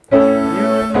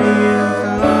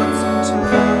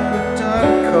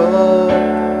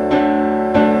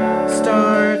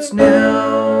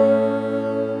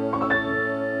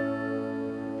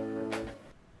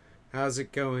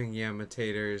it going,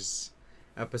 Yamitators?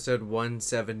 Episode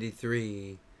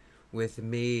 173 with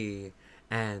me,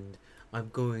 and I'm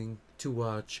going to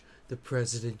watch The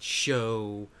President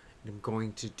Show, and I'm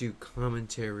going to do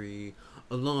commentary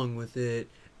along with it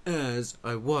as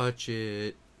I watch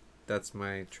it. That's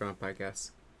my Trump, I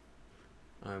guess.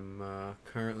 I'm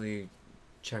currently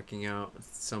checking out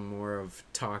some more of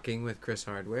Talking with Chris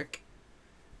Hardwick.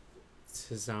 It's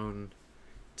his own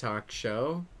talk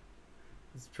show.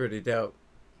 It's pretty dope.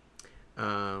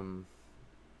 I'm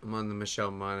on the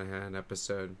Michelle Monaghan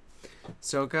episode.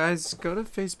 So guys, go to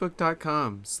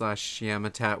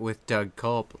facebook.com/Yamatat with Doug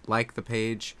Culp. Like the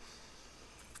page.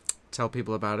 Tell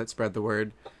people about it. Spread the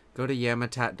word. Go to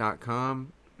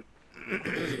yamatat.com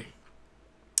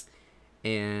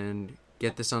and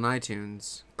get this on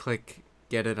iTunes. Click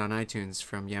get it on iTunes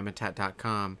from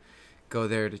yamatat.com. Go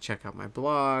there to check out my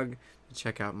blog, to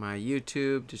check out my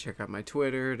YouTube, to check out my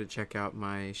Twitter, to check out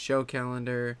my show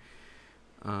calendar.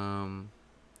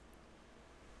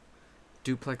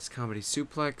 Duplex Comedy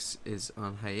Suplex is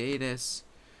on hiatus.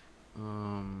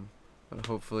 But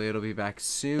hopefully it'll be back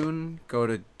soon. Go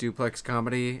to Duplex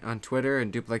Comedy on Twitter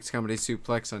and Duplex Comedy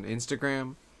Suplex on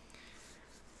Instagram.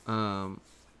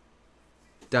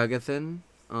 Dougathan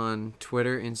on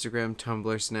Twitter, Instagram, Tumblr,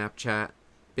 Snapchat,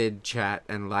 BidChat,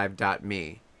 and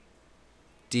Live.me.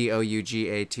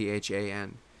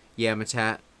 DOUGATHAN.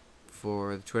 Yamatat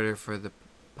for the Twitter for the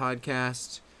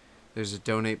podcast. There's a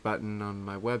donate button on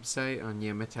my website on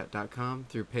yamatat.com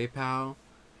through PayPal.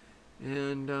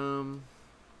 And,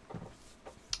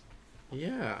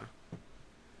 yeah.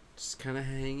 Just kind of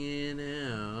hanging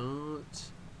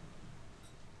out.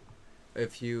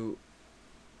 If you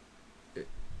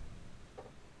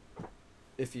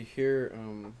hear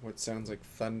what sounds like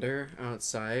thunder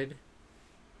outside,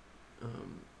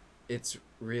 it's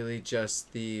really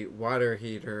just the water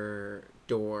heater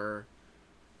door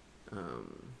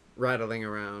rattling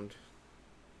around.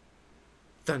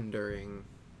 Thundering.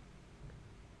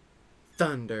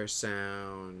 Thunder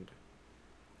sound.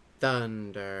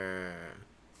 Thunder.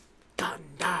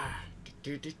 Thunder.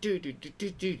 Thunder.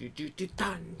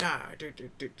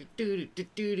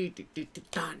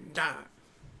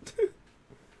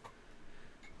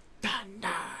 Thunder.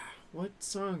 What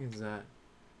song is that?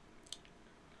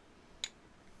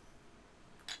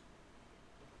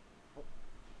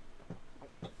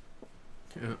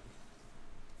 Yeah.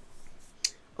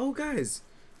 Oh, guys.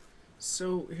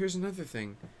 So, here's another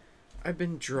thing. I've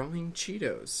been drawing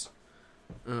Cheetos.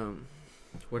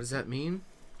 What does that mean?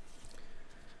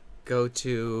 Go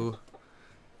to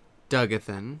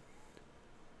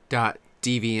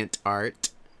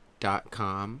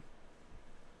dougathan.deviantart.com.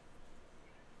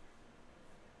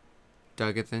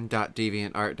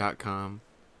 dougathan.deviantart.com.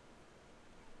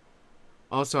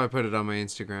 Also, I put it on my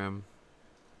Instagram.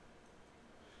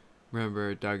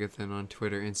 Remember, Dougathan on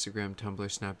Twitter, Instagram, Tumblr,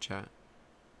 Snapchat.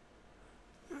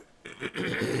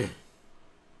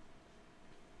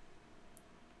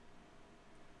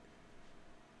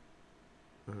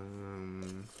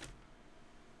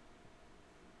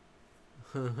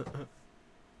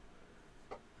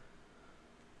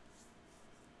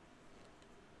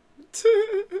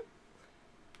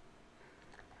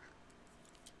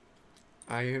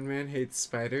 Iron Man hates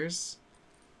spiders.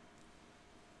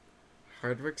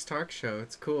 Hardwick's talk show.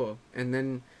 It's cool. And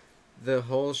then the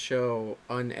whole show,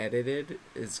 unedited,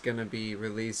 is gonna be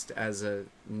released as a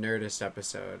Nerdist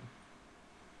episode.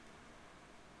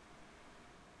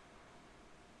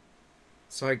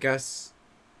 So I guess,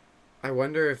 I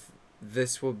wonder if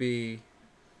this will be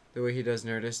the way he does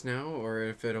Nerdist now, or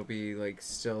if it'll be like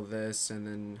still this and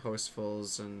then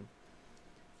hostfuls and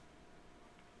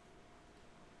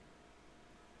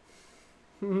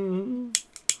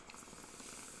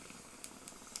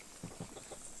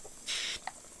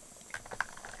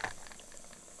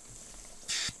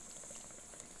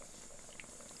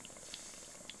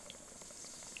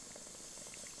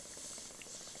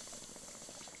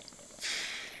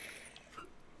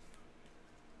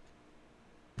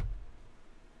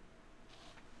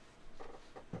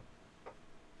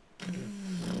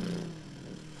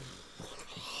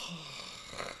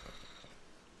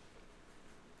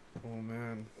oh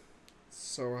man,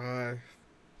 so high.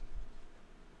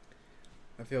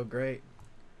 I feel great.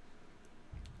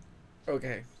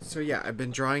 Okay, so yeah, I've been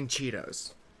drawing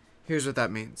Cheetos. Here's what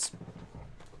that means.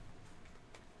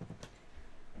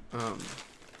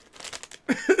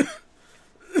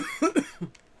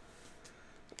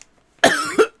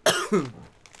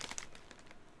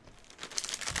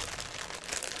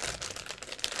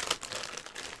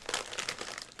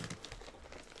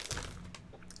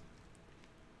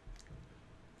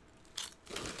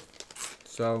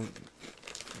 So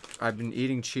I've been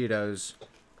eating Cheetos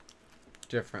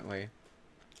differently.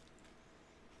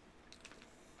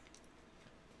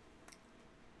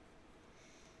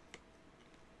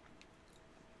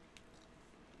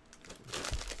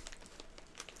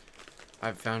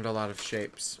 I've found a lot of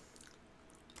shapes.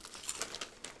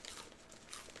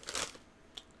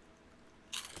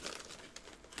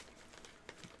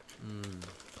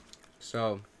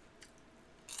 So,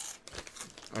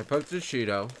 I put the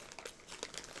Cheeto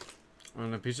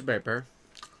on a piece of paper.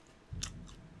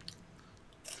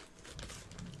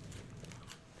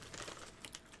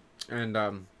 And,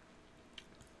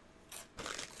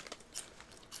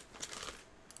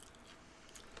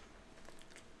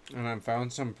 I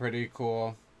found some pretty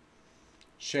cool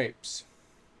shapes.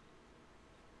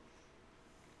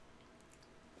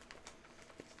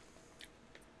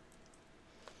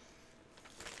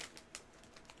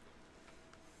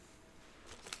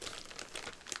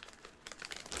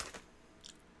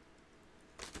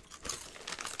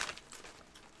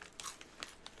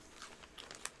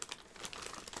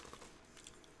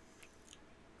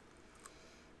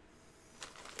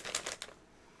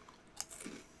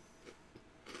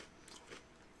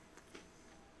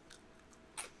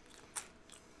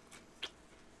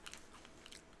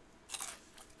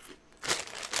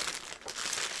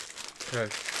 Okay.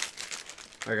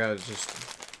 I gotta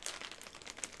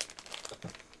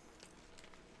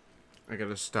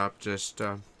stop just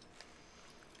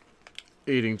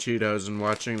eating Cheetos and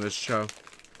watching this show.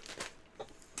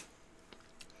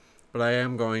 But I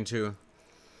am going to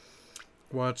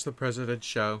watch the President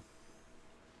Show.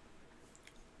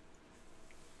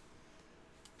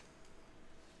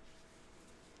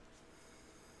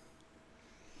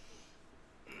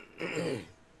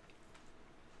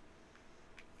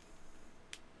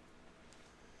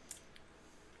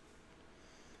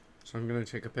 So I'm going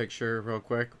to take a picture real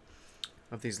quick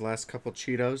of these last couple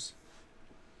Cheetos.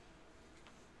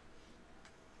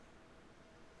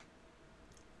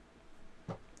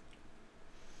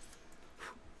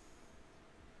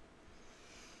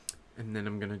 And then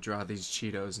I'm going to draw these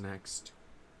Cheetos next.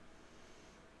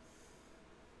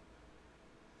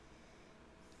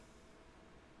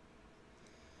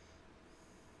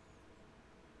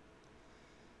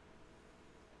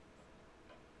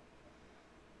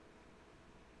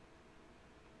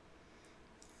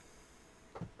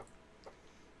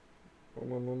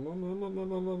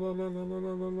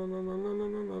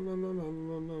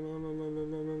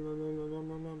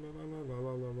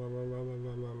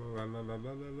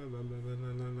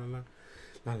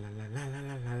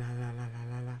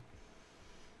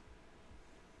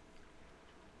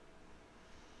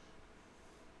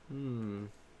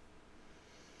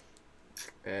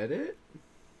 Edit?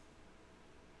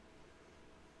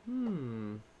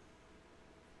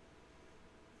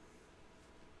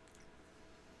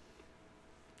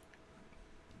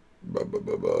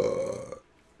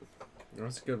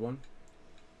 That's a good one.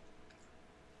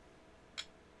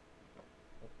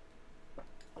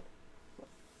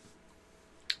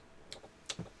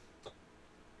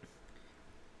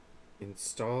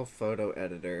 Install photo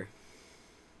editor.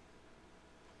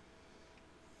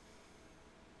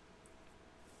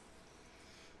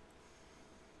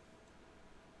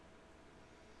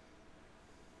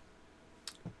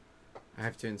 I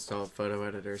have to install a photo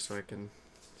editor so I can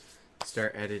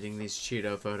start editing these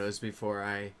Cheeto photos before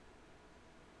I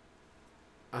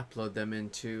upload them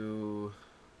into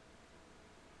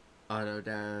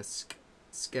Autodesk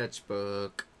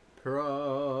Sketchbook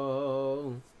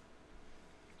Pro.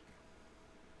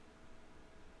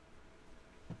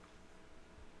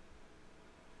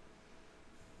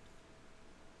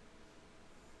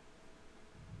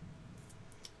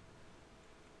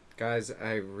 Guys,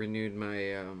 I renewed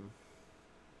my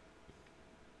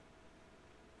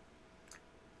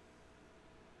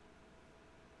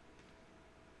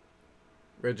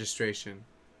registration.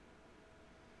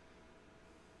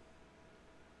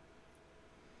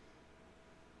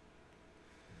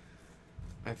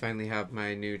 I finally have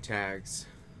my new tags,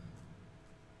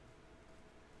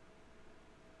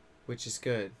 which is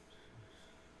good.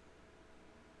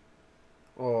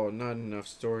 Oh, not enough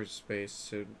storage space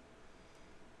to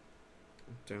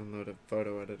download a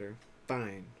photo editor.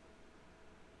 Fine.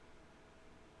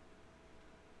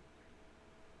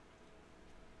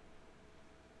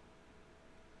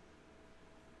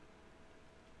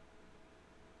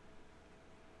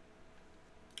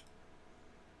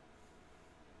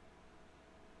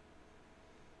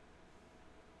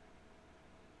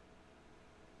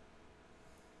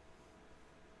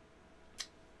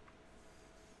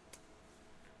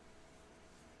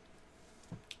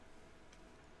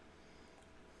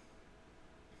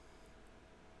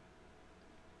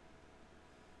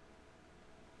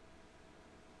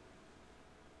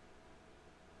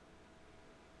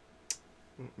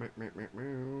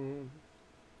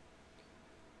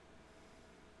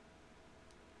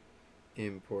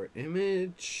 Import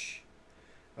image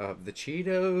of the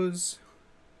Cheetos.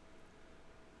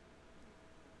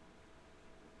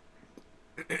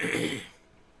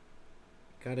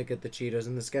 Gotta get the Cheetos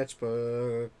in the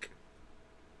sketchbook.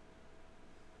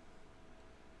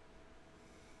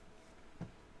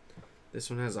 This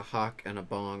one has a hawk and a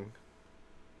bong.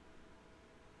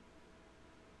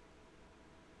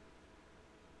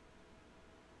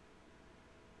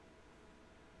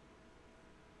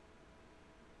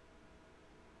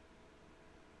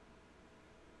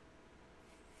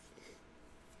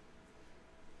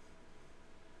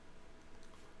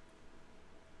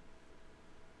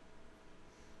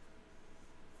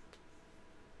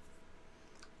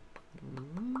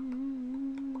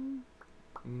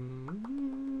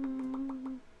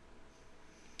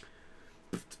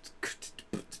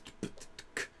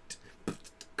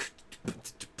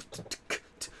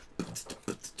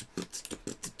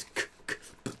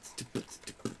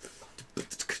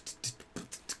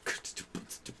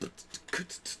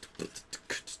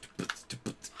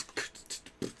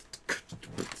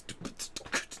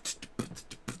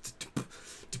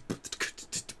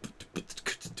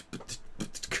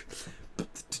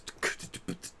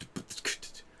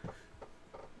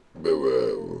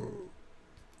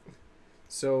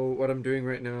 So what I'm doing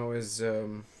right now is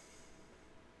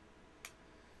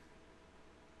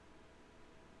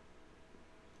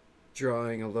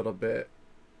drawing a little bit.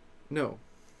 No.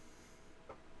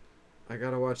 I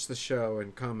gotta watch the show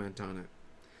and comment on it.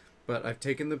 But I've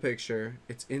taken the picture,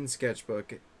 it's in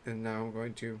Sketchbook, and now I'm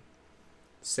going to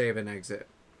save and exit.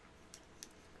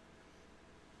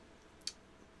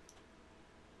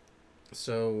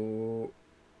 So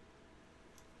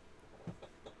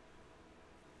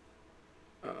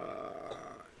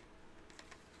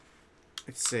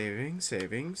it's saving.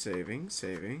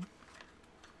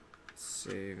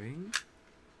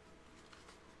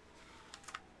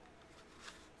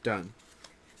 Done.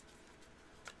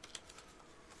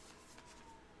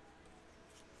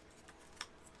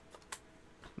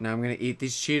 Now I'm gonna eat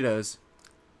these Cheetos.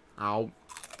 Ow.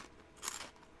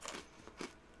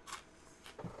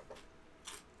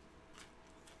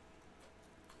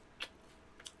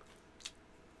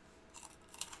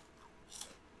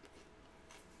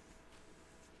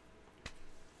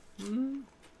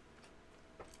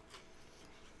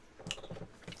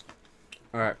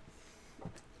 Alright.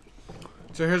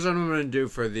 So here's what I'm gonna do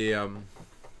for the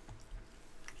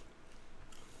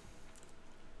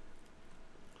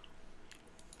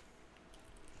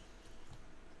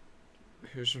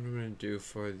here's what I'm gonna do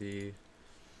for the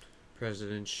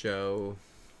President Show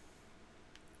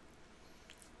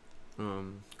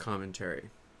commentary.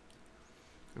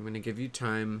 I'm gonna give you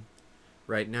time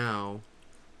right now,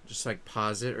 just like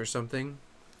pause it or something.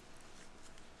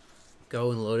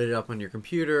 Go and load it up on your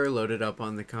computer, load it up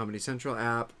on the Comedy Central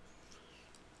app,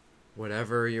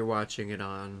 whatever you're watching it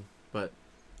on, but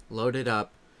load it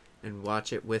up and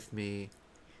watch it with me.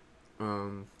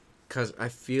 Because I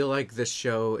feel like this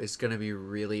show is going to be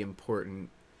really important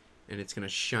and it's going to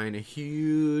shine a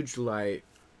huge light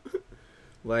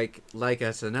like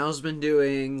SNL's been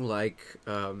doing, like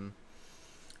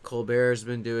Colbert's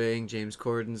been doing, James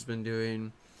Corden's been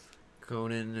doing,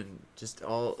 Conan, and just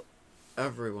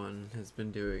everyone has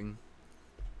been doing.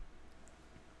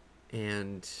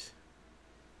 And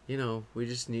you know, we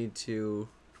just need to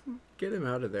get him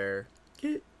out of there.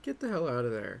 Get the hell out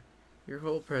of there. Your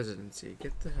whole presidency,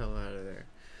 get the hell out of there.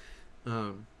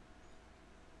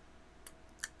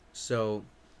 So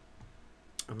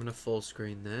I'm gonna full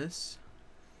screen this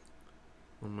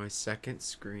on my second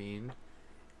screen,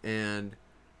 and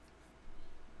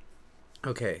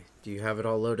okay, do you have it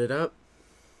all loaded up?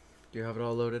 Do you have it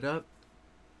all loaded up?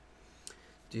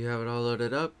 Do you have it all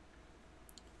loaded up?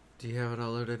 Do you have it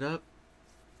all loaded up?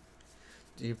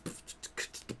 Do you...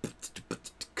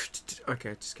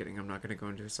 Okay, just kidding. I'm not gonna go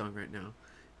into a song right now.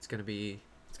 It's gonna be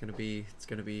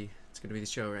the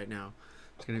show right now.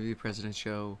 It's gonna be the President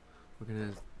Show. We're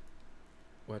gonna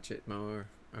watch it more.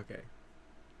 Okay.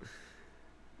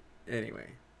 Anyway,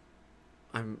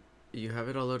 you have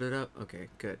it all loaded up? Okay,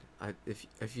 good.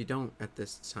 If you don't at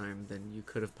this time, then you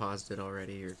could have paused it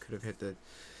already, or could have hit the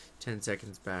 10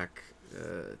 seconds back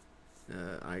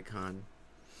icon.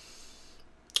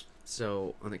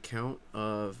 So on the count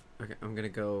of, okay, I'm gonna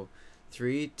go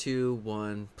 3, 2,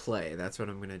 1, play. That's what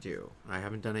I'm gonna do. I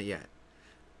haven't done it yet,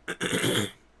 but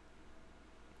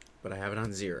I have it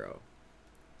on 0.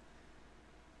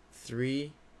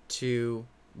 3, 2,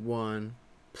 1,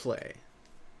 play.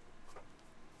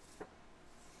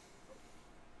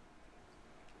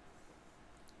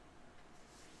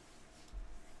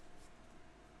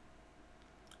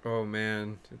 Oh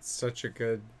man, it's such a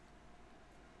good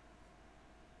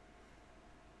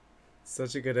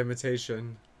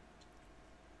imitation.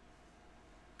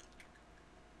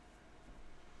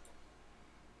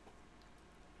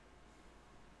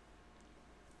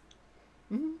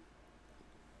 Mhm.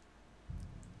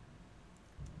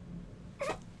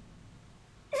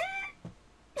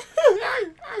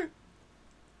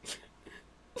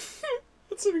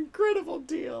 That's an incredible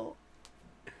deal.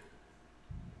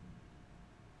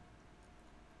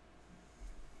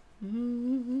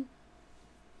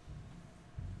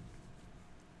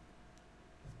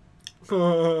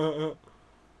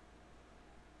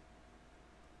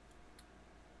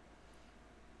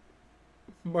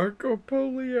 Marco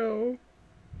Polio.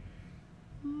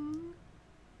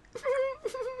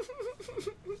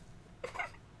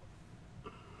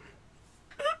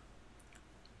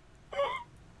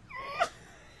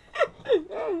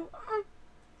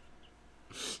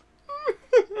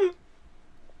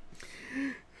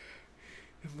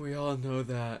 And we all know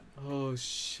that. Oh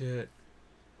shit.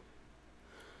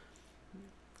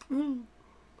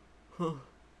 Huh.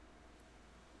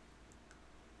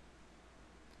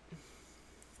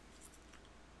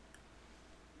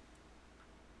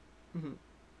 Mhm.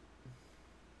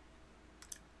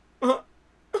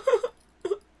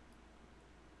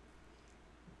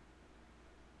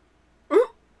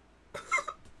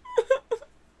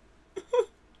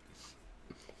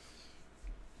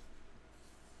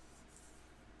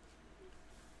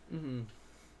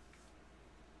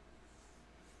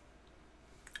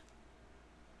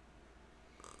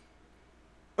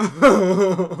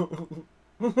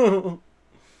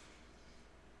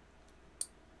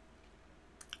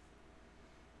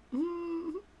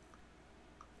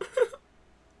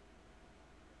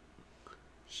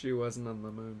 She wasn't on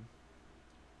the moon.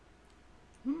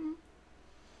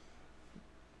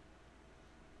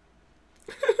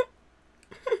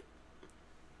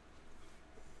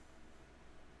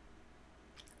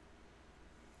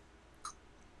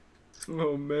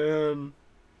 Oh man.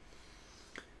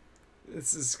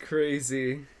 This is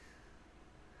crazy.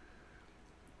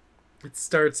 It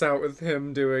starts out with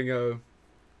him doing a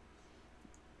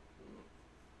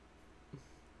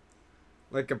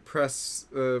press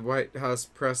White House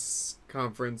press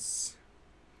conference.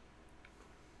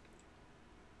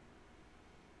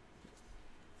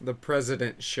 The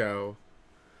President Show.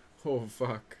 Oh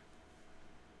fuck.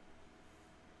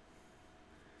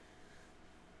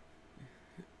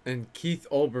 And Keith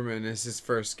Olbermann is his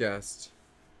first guest.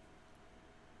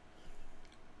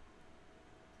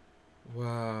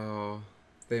 Wow.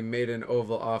 They made an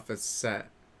Oval Office set.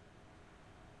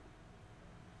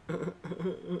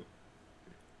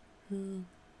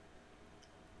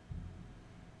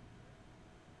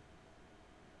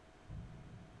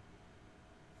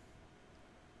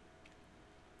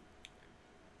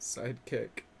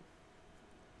 Sidekick.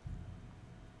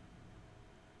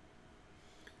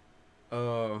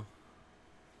 Oh.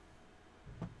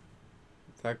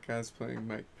 That guy's playing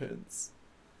Mike Pence.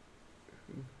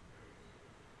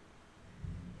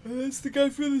 That's the guy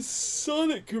for the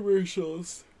Sonic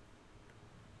commercials.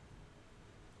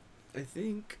 I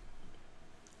think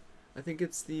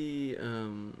it's the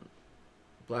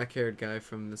black-haired guy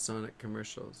from the Sonic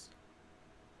commercials.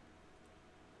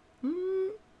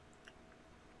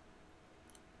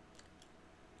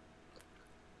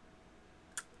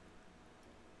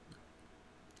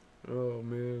 Oh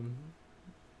man.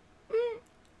 Oh.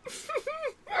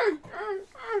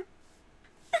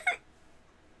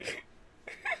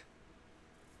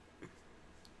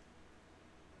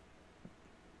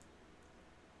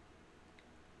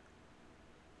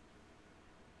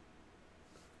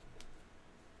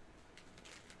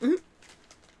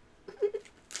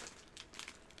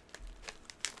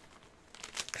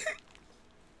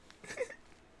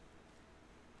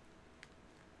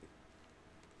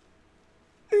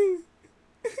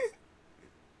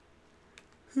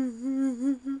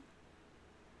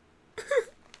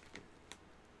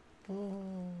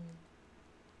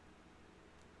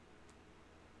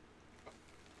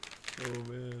 Oh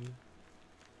man.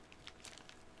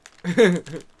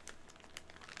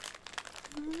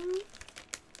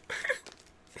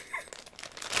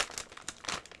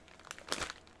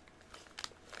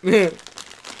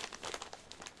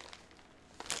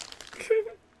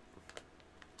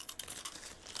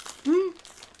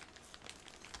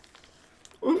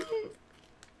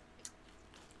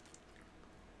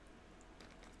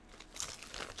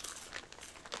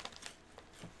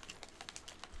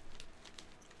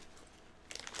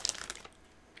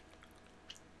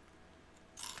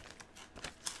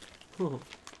 Oh.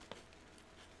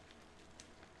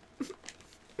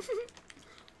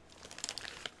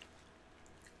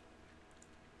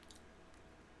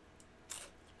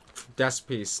 Desk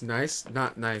piece. Nice?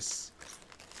 Not nice.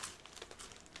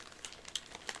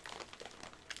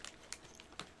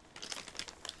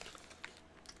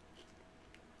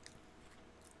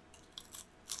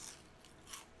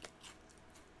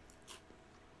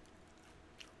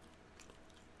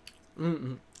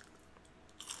 Mm-mm.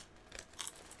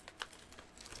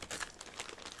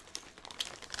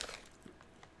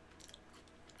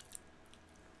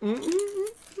 Mm-mm.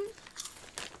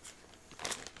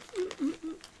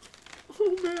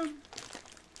 Oh, man.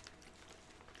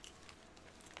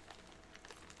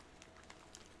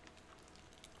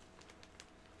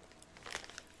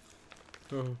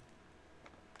 Oh.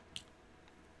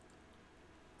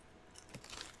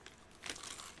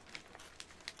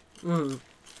 Mm.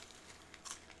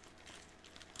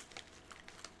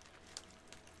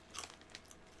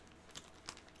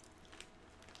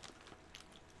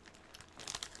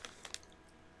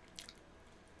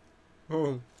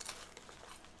 Oh.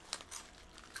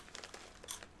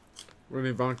 When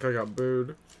Ivanka got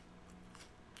booed.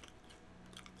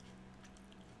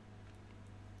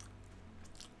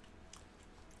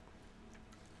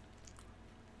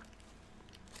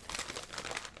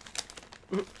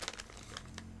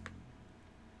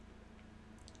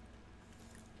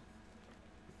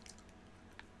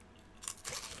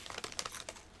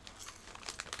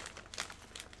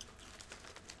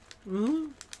 Mm.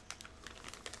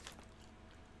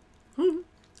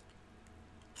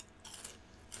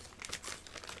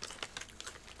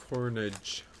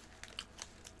 Carnage.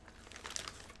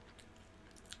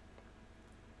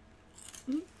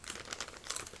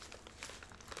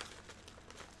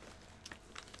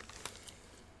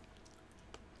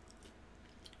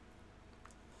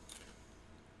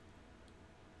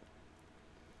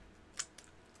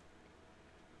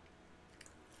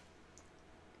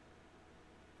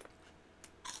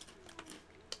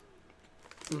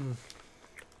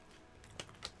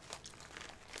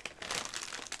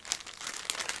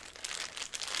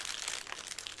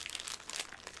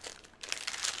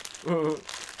 Mm.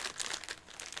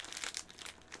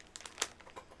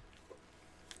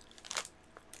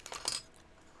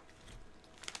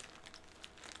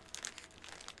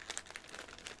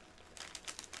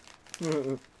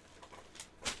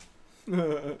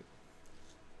 Uh.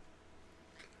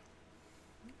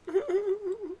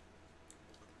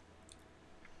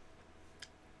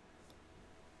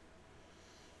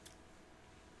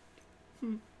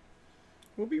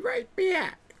 We'll be right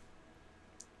back.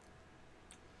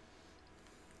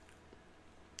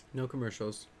 No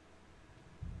commercials.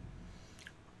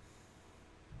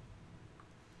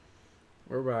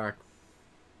 We're back.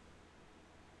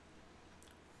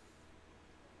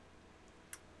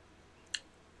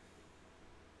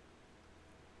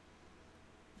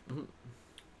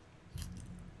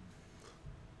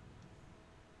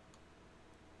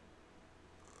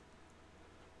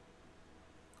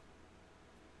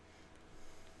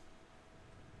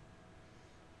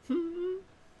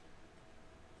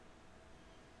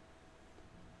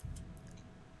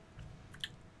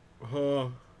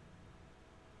 Oh.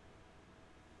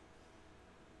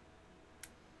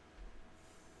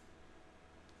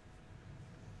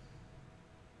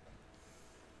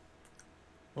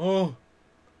 Oh.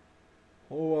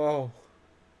 Oh, wow.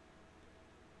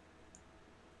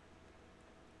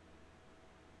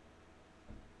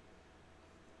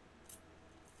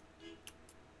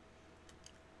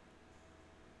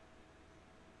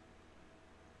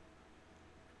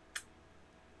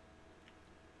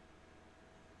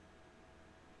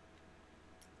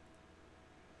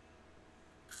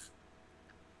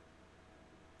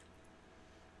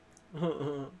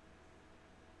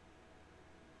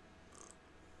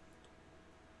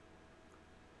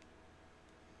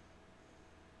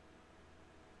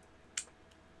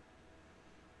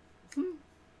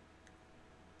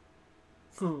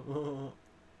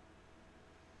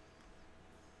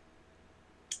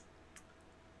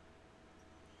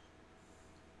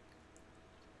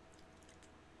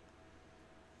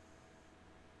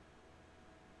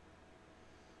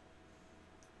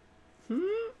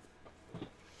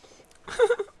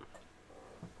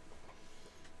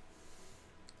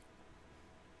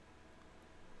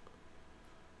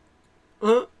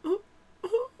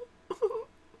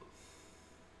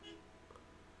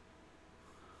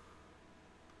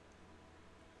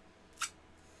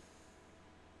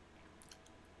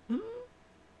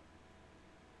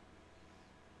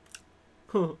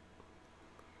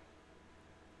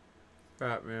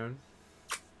 Batman.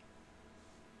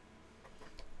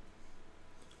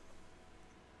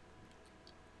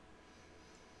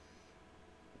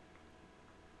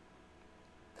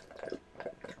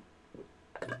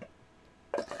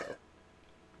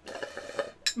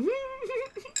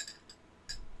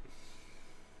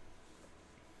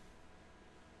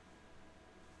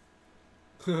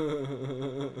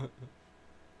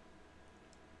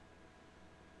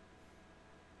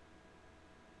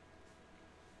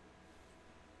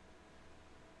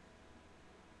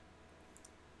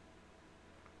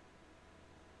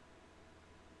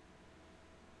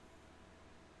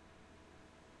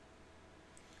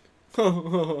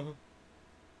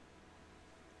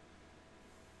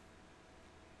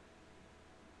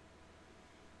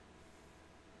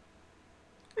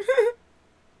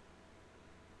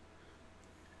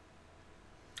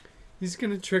 He's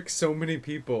gonna trick so many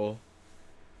people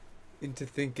into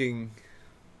thinking.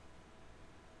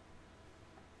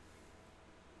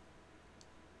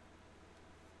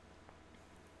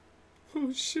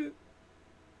 Oh shit.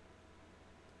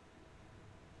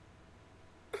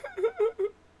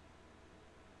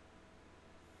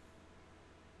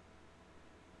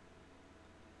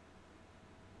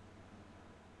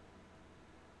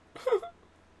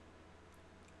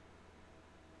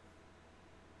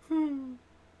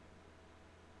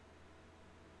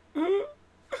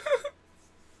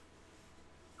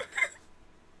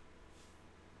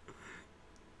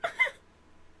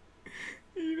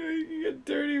 You know you can get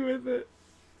dirty with it.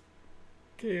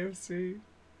 KFC.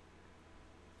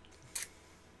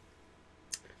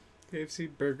 KFC,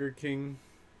 Burger King.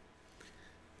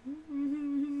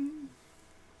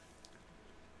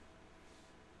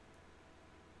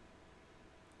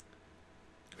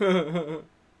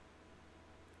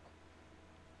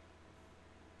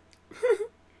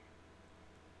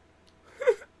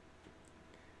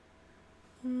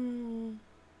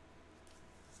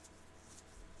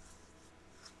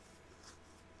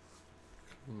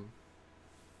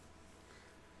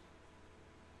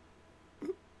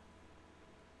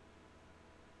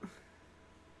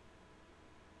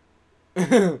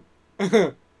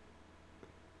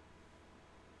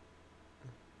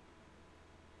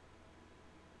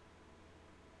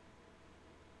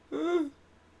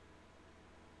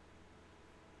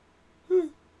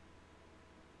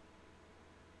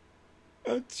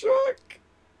 A truck.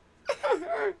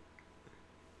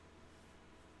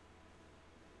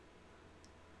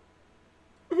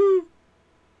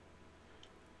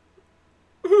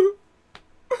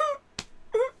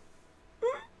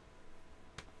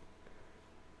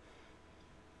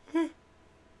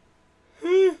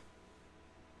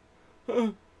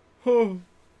 Oh.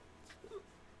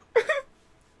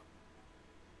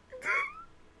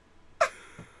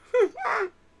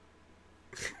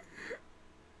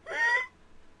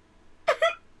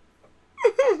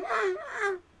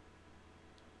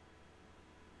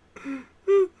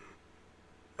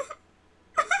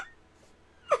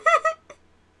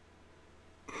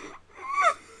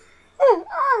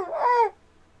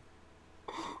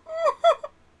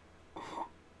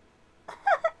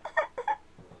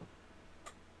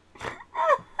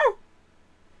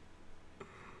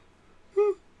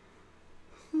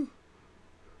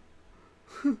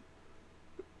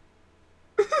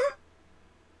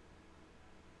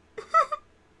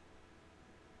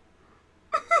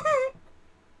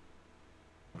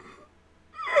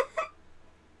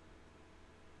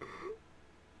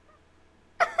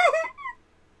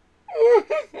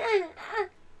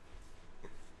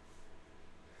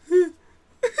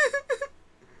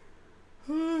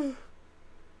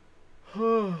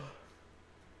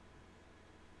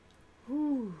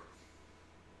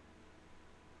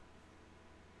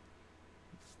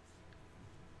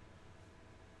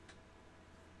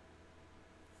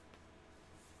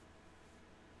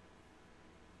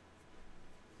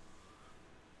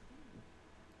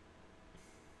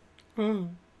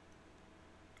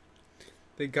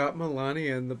 They got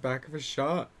Melania in the back of a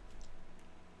shot.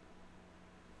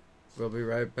 We'll be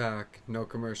right back. No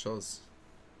commercials.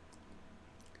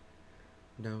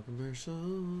 No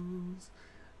commercials.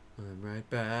 I'm right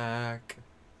back.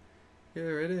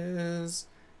 Here it is.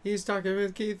 He's talking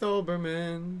with Keith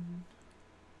Olbermann.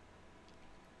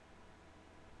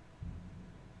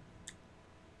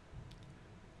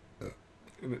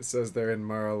 And it says they're in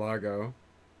Mar-a-Lago.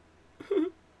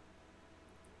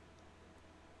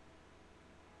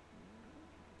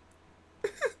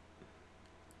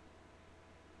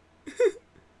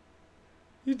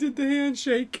 You did the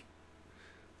handshake.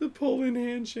 The Poland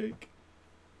handshake.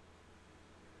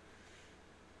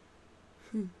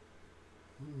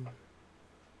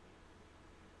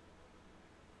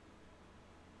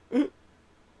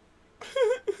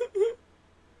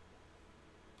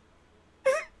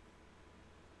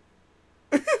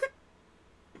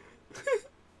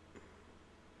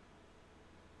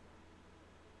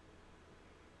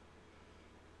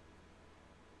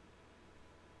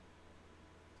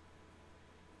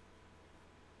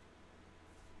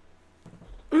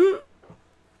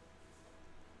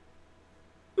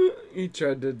 He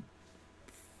tried to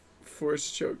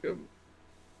force choke him.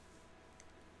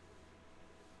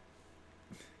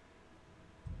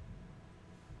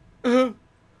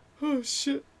 Oh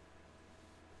shit.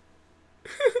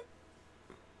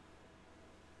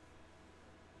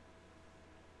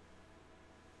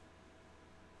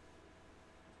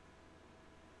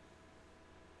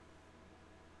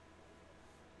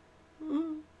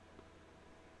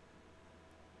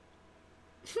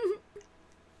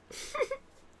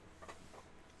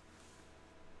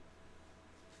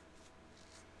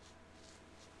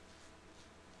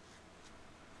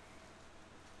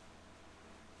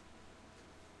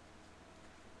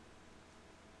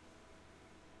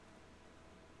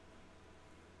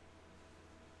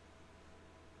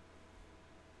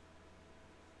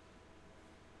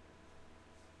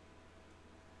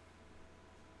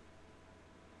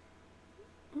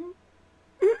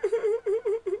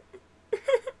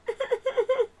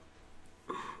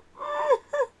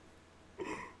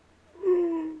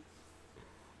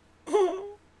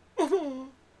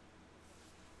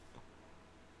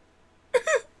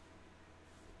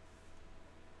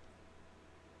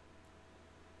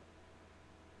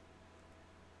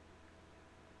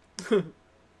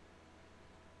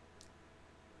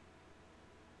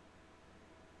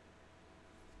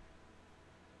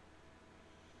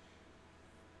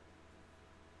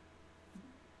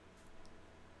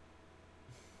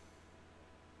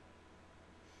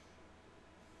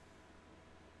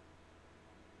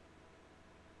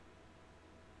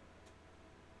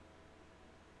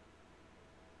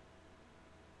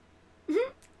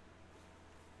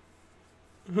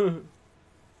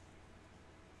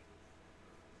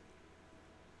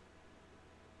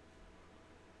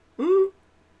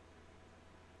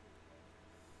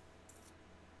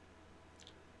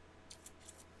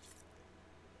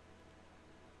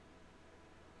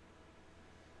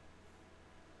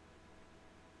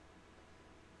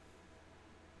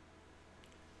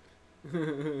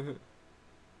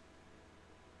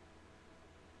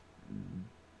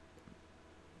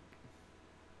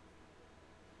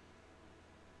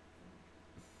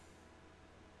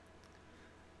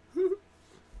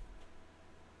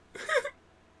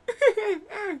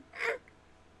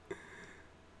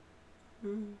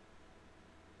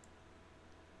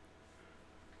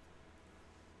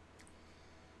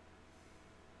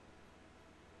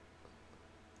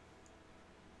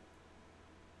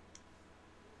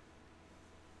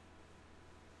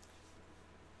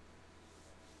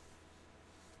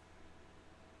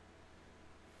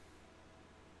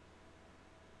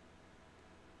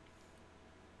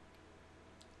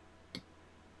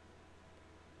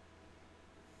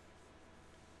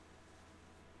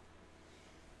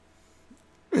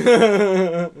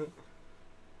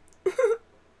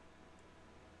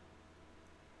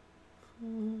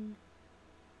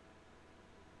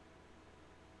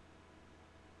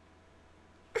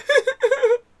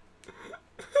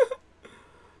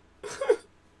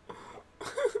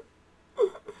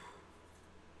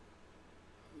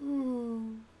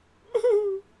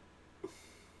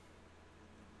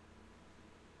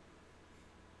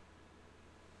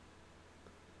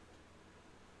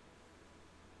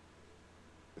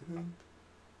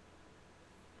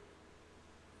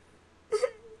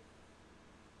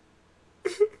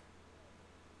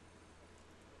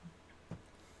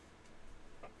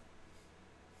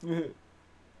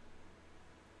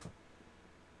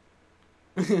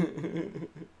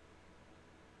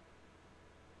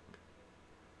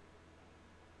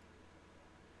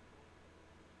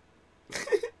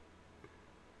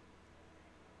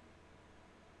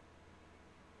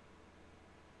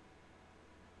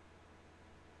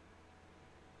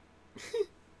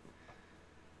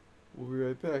 We'll be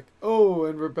right back. Oh,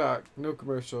 and we're back. No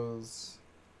commercials.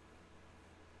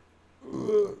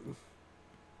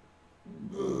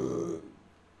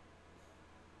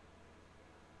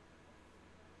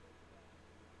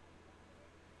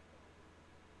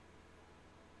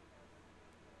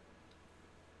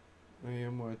 I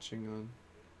am watching on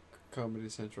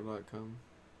ComedyCentral.com.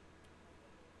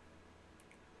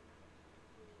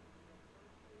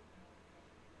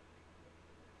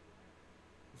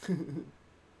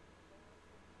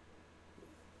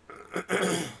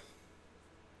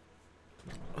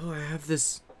 Oh, I have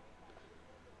this.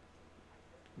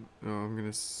 Oh, I'm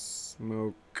gonna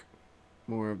smoke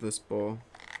more of this bowl.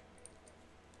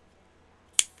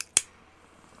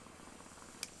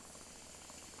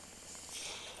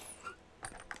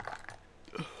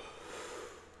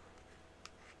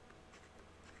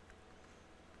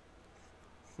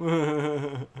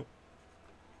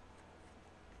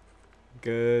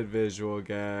 Good visual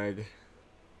gag.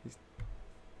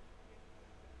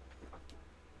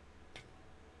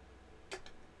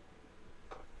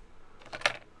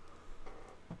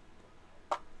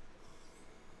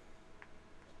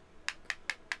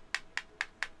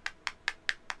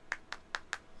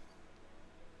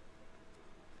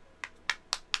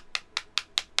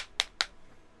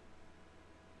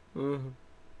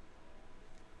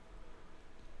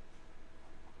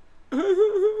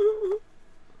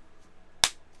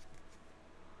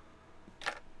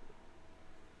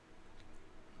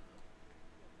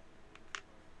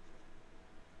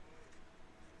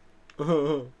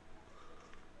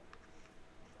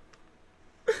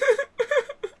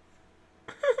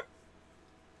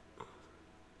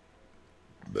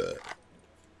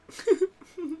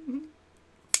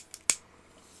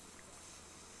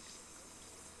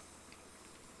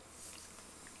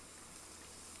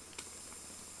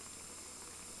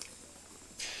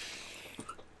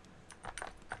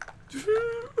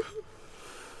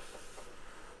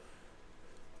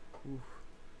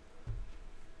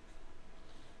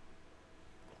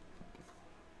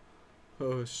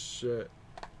 Oh shit.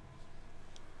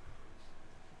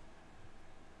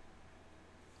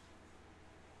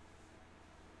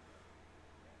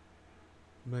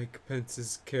 Mike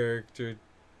Pence's character,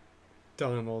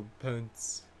 Donald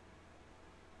Pence.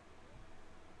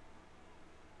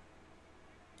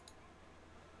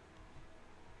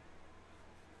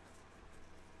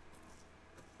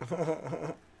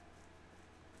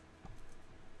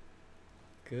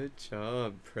 Good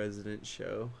job, President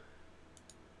Show.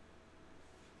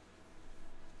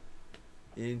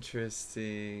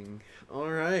 Interesting.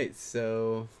 Alright,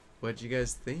 so what'd you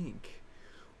guys think?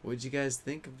 What'd you guys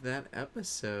think of that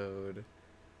episode?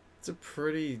 It's a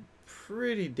pretty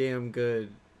damn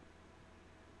good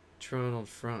Donald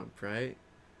Trump, right?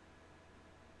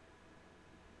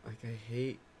 Like, I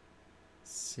hate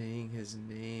saying his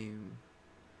name.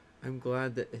 I'm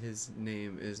glad that his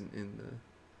name isn't in the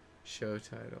show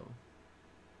title.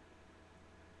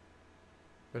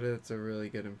 But it's a really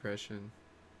good impression.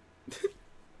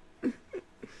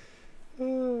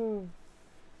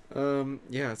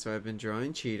 Yeah, so I've been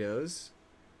drawing Cheetos.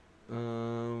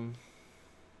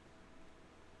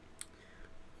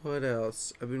 What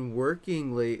else? I've been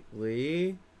working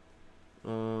lately.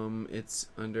 It's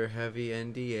under heavy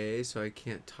NDA, so I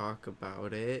can't talk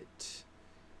about it.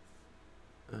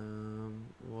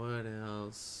 What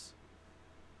else?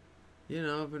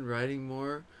 I've been writing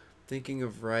more. Thinking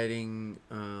of writing,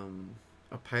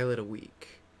 a pilot a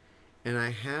week. And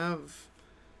I have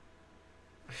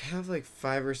like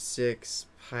 5 or 6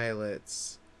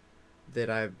 pilots that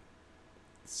I've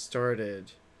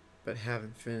started but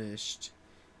haven't finished.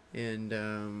 And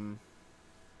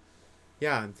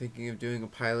yeah, I'm thinking of doing a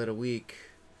pilot a week,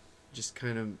 just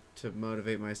kind of to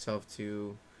motivate myself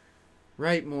to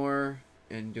write more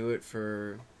and do it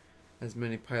for as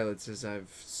many pilots as I've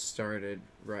started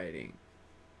writing.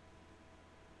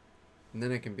 And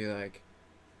then I can be like,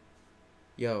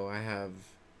 yo, I have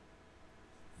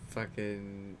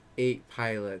fucking 8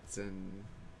 pilots and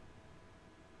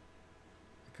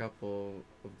a couple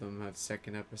of them have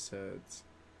second episodes.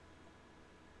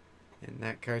 And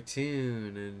that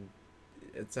cartoon and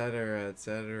etc.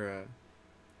 etc.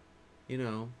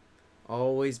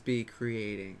 Always be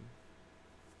creating.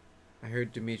 I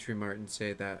heard Dimitri Martin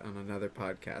say that on another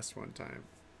podcast one time.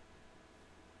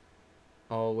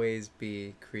 Always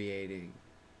be creating.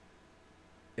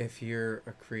 If you're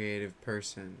a creative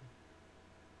person,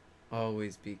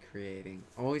 always be creating.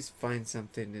 Always find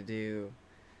something to do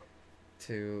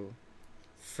to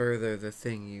further the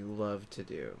thing you love to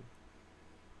do.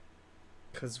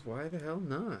 'Cause why the hell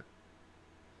not?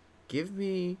 Give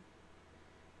me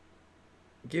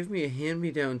a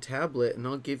hand-me-down tablet and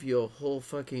I'll give you a whole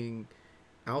fucking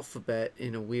alphabet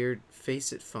in a weird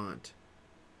Faceit font.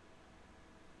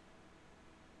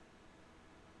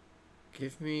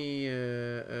 Give me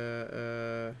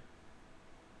I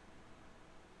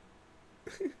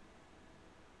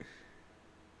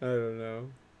don't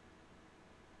know.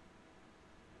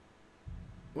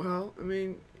 Well, I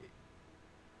mean,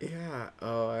 yeah.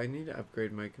 Oh, I need to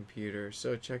upgrade my computer.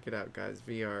 So check it out, guys.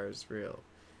 VR is real.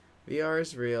 VR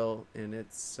is real, and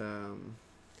it's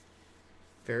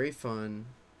very fun,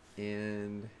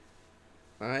 and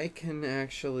I can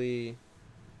actually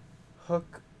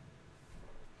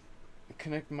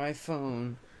connect my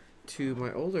phone to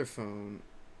my older phone,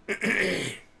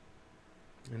 and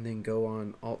then go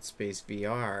on AltSpace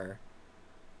VR,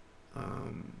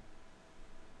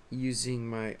 using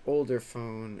my older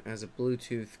phone as a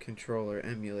Bluetooth controller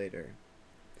emulator,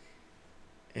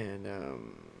 and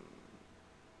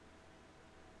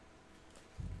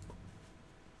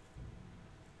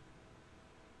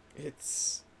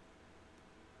it's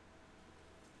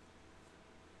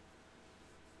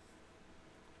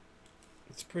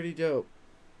pretty dope.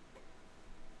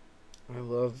 I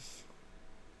love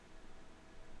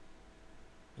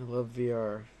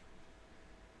VR.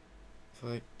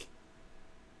 Like,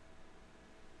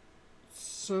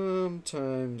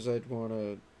 sometimes I'd want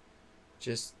to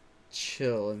just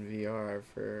chill in VR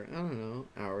for, I don't know,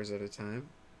 hours at a time.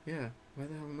 Yeah, why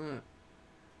the hell not?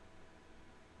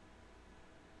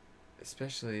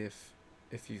 Especially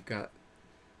if you've got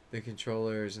the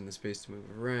controllers and the space to move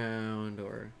around,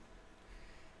 or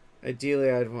ideally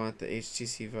I'd want the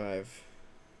HTC Vive.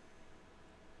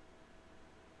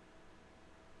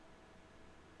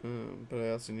 But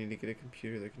I also need to get a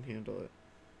computer that can handle it.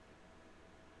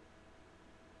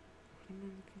 What am I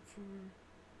looking for?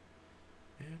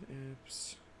 Add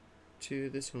apps to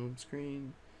this home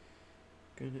screen.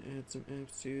 Gonna add some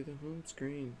apps to the home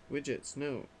screen. Widgets,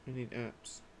 no, I need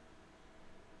apps.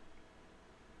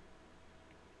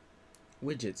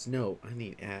 Widgets, no, I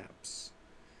need apps.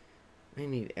 I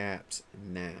need apps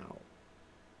now.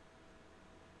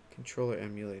 Controller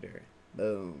emulator.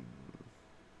 Boom.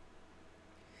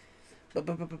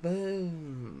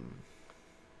 Boom.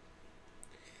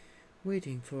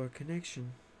 Waiting for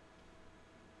connection.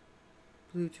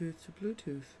 Bluetooth to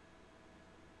Bluetooth.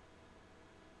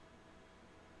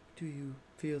 Do you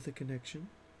feel the connection?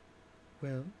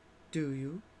 Well, do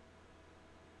you?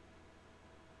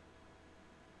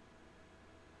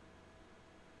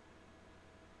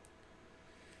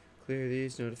 Clear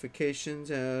these notifications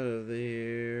out of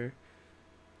there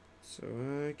so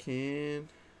I can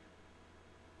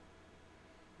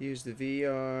use the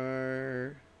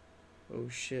VR. Oh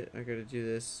shit, I gotta do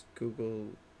this Google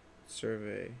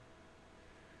survey.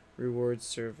 Rewards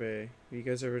survey. Have you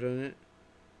guys ever done it?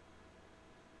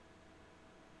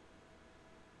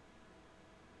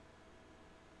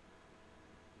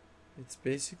 It's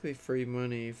basically free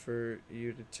money for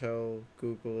you to tell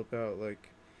Google about, like,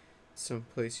 some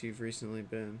place you've recently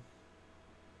been.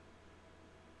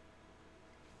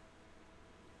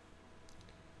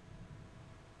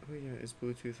 Oh yeah, is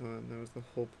Bluetooth on? That was the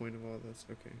whole point of all this.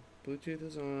 Okay, Bluetooth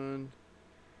is on.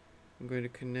 I'm going to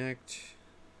connect.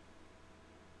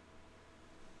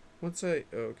 Once I...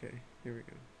 Oh, okay, here we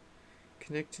go.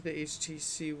 Connect to the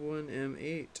HTC One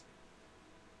M8.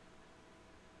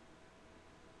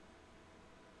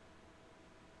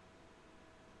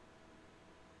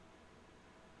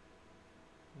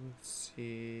 Let's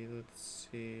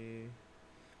see.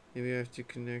 Maybe I have to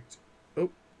connect. Oh!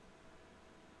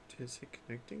 Did it say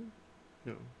connecting?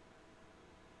 No.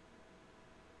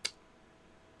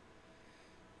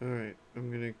 Alright,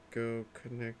 I'm gonna go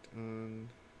connect on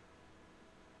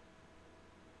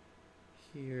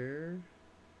here.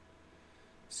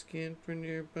 Scan for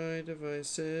nearby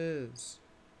devices.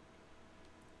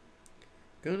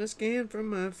 Gonna scan from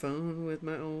my phone with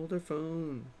my older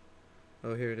phone.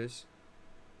 Oh, here it is.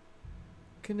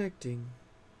 Connecting.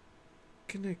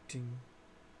 Connecting.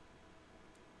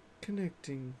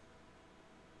 Connecting.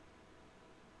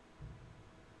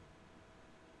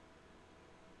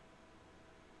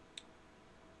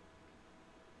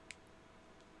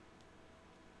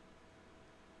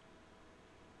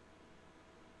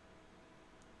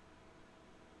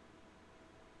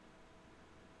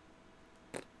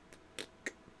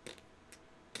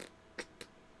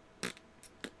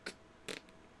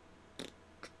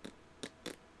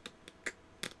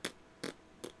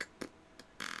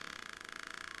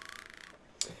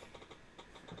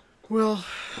 Well,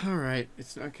 alright,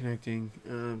 it's not connecting.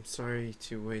 Sorry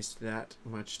to waste that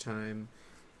much time.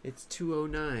 It's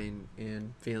 2:09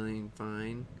 and feeling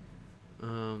fine.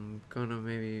 Gonna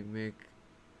maybe make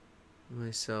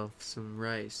myself some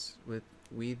rice with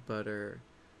wheat butter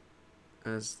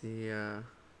as the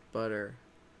butter.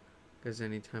 Because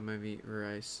anytime I've eaten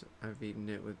rice, I've eaten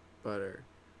it with butter.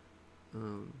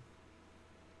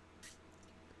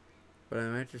 But I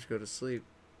might just go to sleep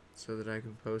so that I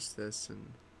can post this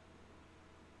and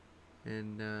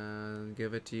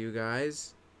give it to you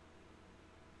guys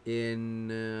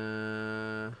in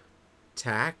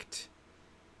tact,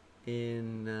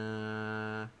 in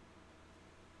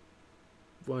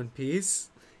one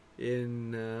piece,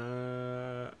 in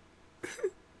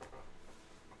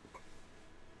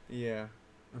yeah,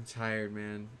 I'm tired,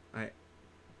 man. I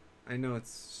know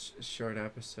it's a short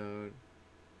episode,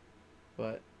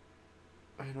 but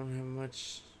I don't have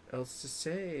much else to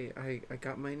say. I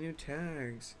got my new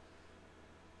tags,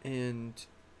 and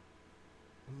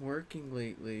I'm working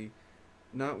lately.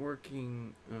 Not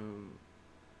working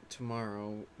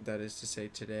tomorrow, that is to say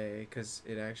today, because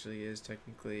it actually is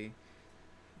technically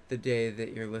the day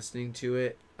that you're listening to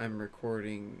it. I'm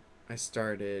recording. I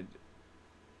started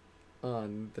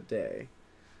on the day.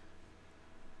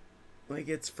 Like,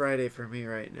 it's Friday for me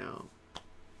right now.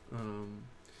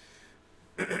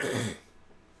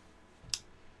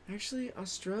 Actually,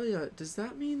 Australia, does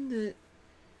that mean that...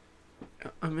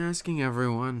 I'm asking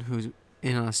everyone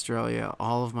in Australia,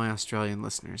 all of my Australian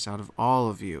listeners, out of all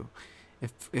of you,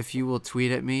 if you will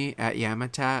tweet at me at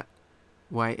Yamatat,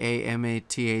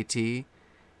 Yamatat,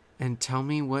 and tell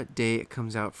me what day it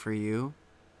comes out for you,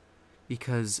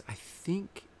 because I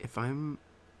think if I'm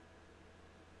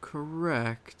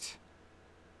correct,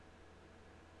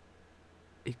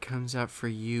 it comes out for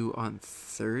you on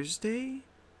Thursday?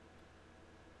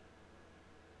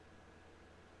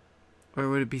 Or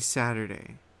would it be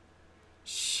Saturday?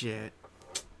 Shit.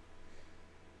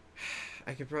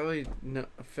 I could probably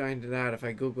find it out if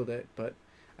I googled it, but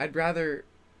I'd rather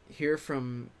hear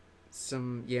from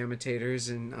some Yamatators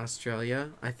in Australia.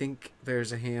 I think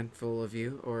there's a handful of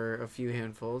you, or a few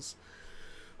handfuls,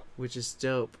 which is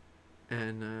dope,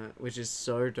 and which is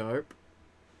so dope.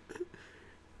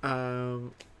 I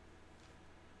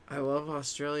love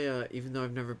Australia, even though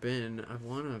I've never been. I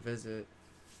want to visit.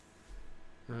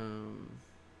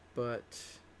 But,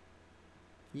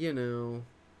 you know,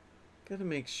 gotta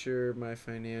make sure my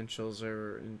financials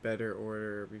are in better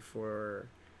order before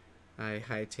I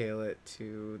hightail it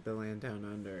to the land down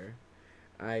under.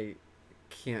 I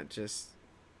can't just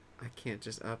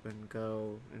up and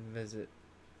go and visit.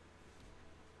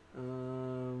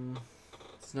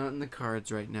 It's not in the cards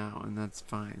right now, and that's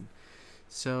fine.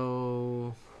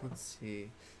 So, let's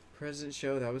see. President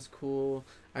show, that was cool.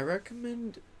 I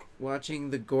recommend watching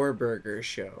the Gorburger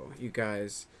show, you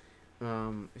guys.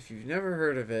 If you've never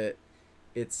heard of it,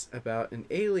 it's about an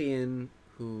alien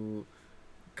who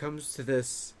comes to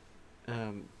this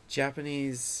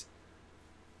Japanese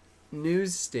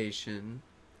news station,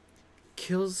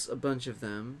 kills a bunch of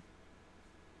them,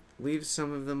 leaves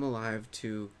some of them alive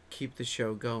to keep the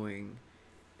show going,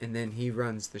 and then he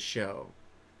runs the show.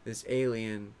 This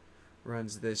alien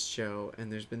runs this show,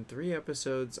 and there's been 3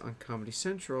 episodes on Comedy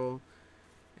Central,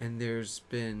 and there's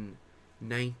been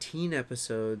 19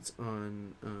 episodes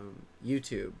on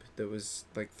YouTube. That was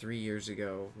like 3 years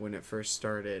ago when it first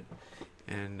started,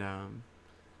 and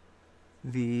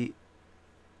the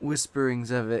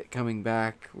whisperings of it coming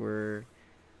back were,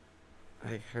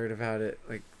 I heard about it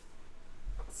like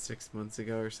 6 months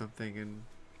ago or something, and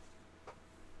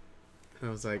I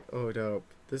was like, oh dope,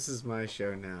 this is my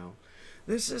show now.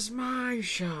 This is my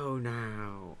show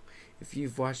now. If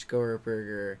you've watched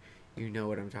Gorburger, you know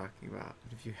what I'm talking about.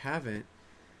 And if you haven't,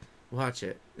 watch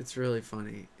it. It's really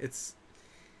funny. It's,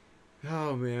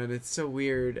 oh man, it's so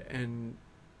weird and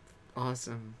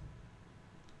awesome.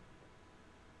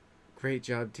 Great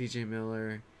job, TJ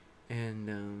Miller.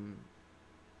 And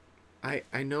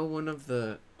I know one of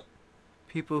the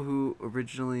people who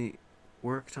originally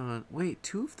worked on, wait,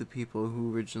 2 of the people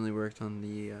who originally worked on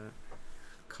the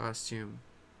costume.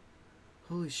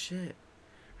 Holy shit,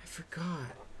 I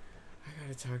forgot. I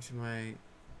gotta talk to my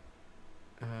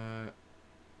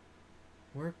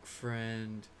work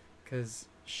friend, because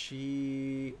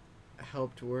she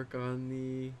helped work on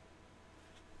the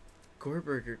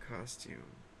Gorburger costume.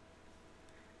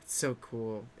 It's so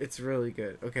cool. It's really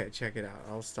good. Okay, check it out.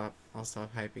 I'll stop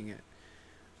hyping it.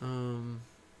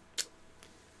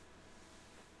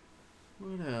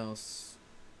 What else?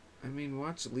 I mean,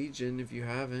 watch Legion if you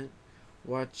haven't.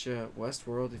 Watch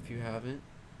Westworld if you haven't.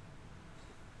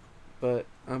 But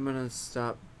I'm gonna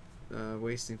stop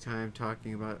wasting time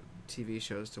talking about TV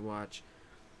shows to watch.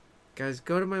 Guys,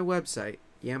 go to my website,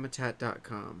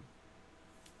 yamatat.com.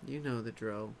 You know the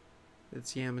drill.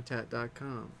 It's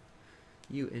yamatat.com.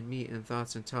 You and me and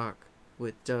Thoughts and Talk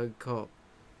with Doug Culp.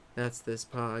 That's this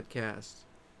podcast.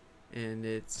 And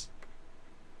it's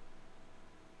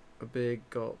a big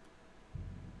gulp.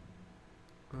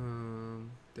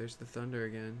 There's the thunder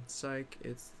again. Psych,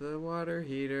 it's the water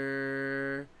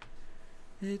heater.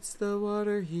 It's the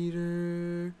water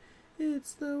heater.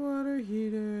 It's the water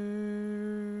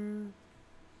heater.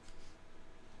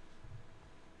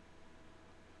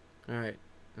 Alright.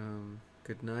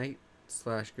 Good night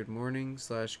 / good morning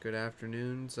 / good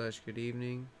afternoon / good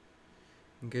evening.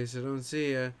 In case I don't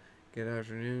see ya, good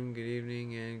afternoon, good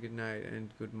evening, and good night,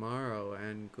 and good morrow,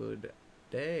 and good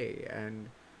day, and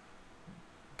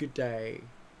good day,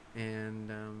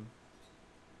 and,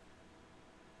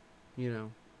 you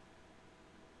know,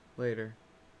 later.